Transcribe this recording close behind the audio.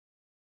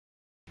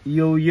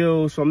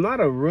Yo, so I'm not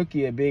a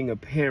rookie at being a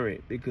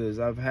parent because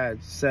I've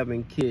had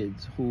 7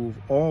 kids who've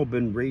all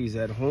been raised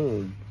at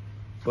home.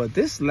 But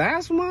this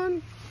last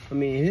one, I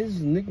mean,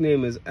 his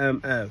nickname is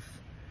MF.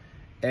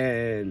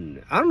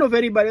 And I don't know if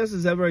anybody else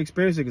has ever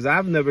experienced it because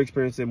I've never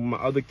experienced it with my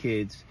other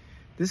kids.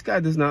 This guy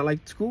does not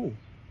like school.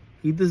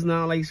 He does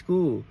not like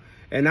school.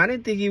 And I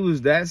didn't think he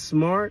was that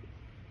smart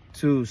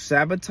to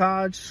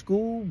sabotage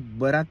school,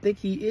 but I think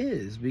he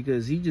is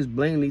because he just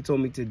blatantly told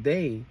me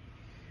today.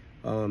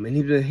 And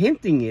he's been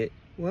hinting it.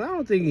 Well, I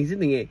don't think he's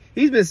hinting it.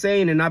 He's been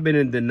saying, and I've been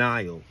in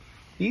denial.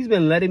 He's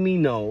been letting me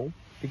know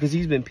because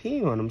he's been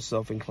peeing on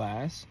himself in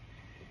class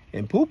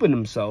and pooping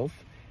himself.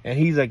 And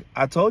he's like,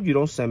 I told you,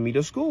 don't send me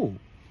to school.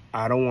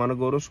 I don't want to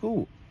go to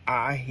school.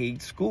 I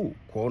hate school,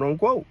 quote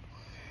unquote.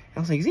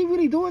 I was like, is he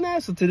really doing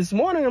that? So to this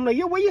morning, I'm like,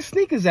 yo, where your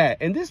sneakers at?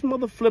 And this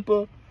mother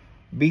flipper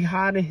be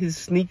hiding his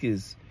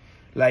sneakers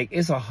like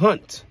it's a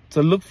hunt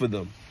to look for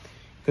them.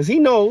 Because he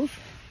knows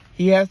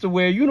he has to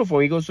wear a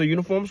uniform. He goes to a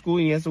uniform school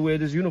and he has to wear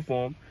this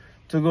uniform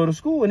to go to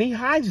school, and he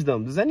hides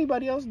them. Does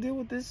anybody else deal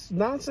with this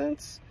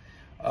nonsense?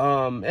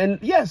 And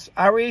yes,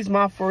 I raised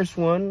my first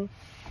one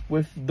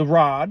with the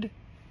rod,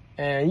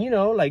 and you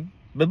know, like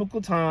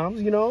biblical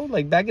times, you know,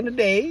 like back in the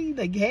day,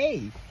 like,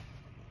 hey.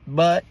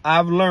 But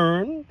I've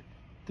learned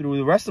through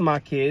the rest of my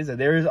kids that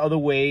there is other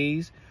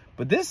ways.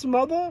 But this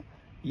mother,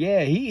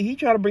 yeah, he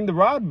tried to bring the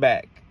rod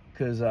back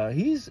because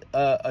he's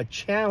a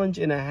challenge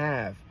and a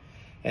half.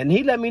 And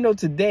he let me know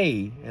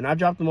today, and I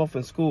dropped him off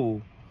in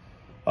school.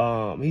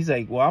 He's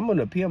like, well, I'm going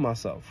to pee on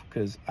myself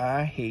because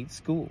I hate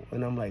school.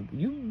 And I'm like,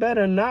 you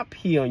better not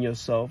pee on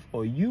yourself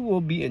or you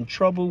will be in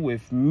trouble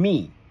with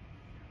me.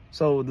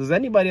 So does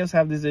anybody else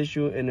have this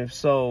issue? And if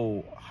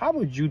so, how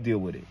would you deal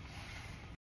with it?